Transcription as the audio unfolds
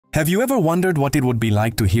Have you ever wondered what it would be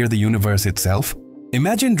like to hear the universe itself?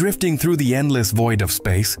 Imagine drifting through the endless void of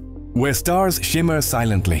space, where stars shimmer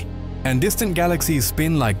silently, and distant galaxies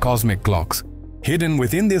spin like cosmic clocks. Hidden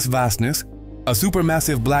within this vastness, a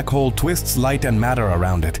supermassive black hole twists light and matter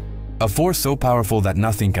around it, a force so powerful that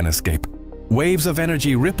nothing can escape. Waves of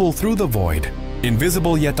energy ripple through the void,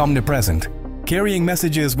 invisible yet omnipresent, carrying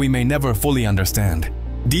messages we may never fully understand.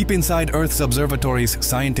 Deep inside Earth's observatories,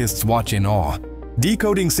 scientists watch in awe,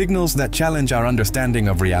 decoding signals that challenge our understanding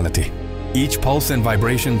of reality. Each pulse and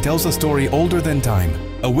vibration tells a story older than time,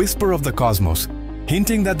 a whisper of the cosmos,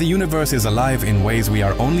 hinting that the universe is alive in ways we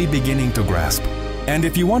are only beginning to grasp. And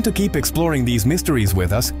if you want to keep exploring these mysteries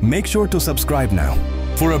with us, make sure to subscribe now.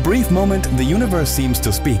 For a brief moment, the universe seems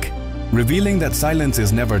to speak, revealing that silence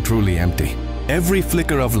is never truly empty. Every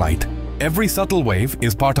flicker of light, every subtle wave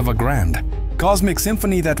is part of a grand, cosmic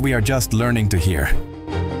symphony that we are just learning to hear.